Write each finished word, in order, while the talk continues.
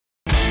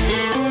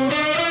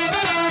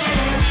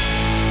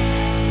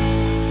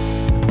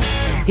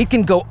He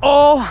can go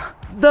all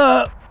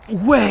the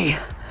way.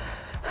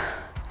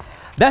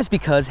 That's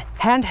because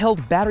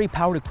handheld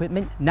battery-powered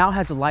equipment now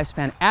has a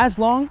lifespan as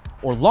long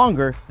or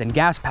longer than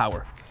gas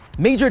power.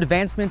 Major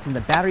advancements in the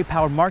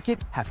battery-powered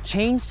market have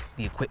changed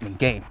the equipment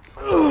game.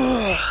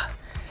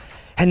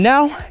 And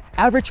now,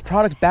 average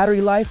product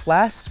battery life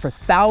lasts for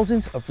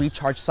thousands of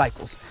recharge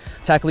cycles,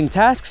 tackling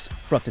tasks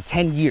for up to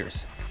 10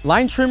 years.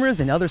 Line trimmers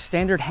and other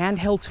standard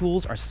handheld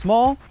tools are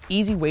small,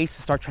 easy ways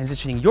to start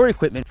transitioning your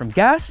equipment from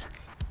gas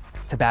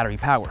to battery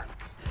power.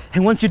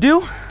 And once you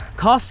do,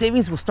 cost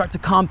savings will start to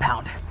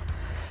compound.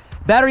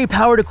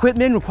 Battery-powered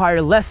equipment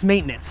require less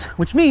maintenance,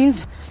 which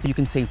means you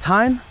can save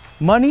time,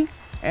 money,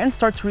 and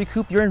start to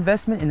recoup your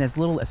investment in as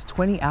little as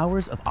 20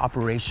 hours of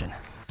operation.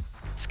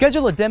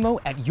 Schedule a demo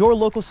at your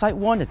local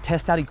SiteOne to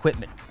test out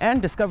equipment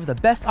and discover the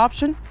best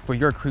option for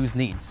your crew's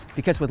needs.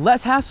 Because with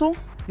less hassle,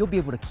 you'll be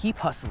able to keep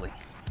hustling.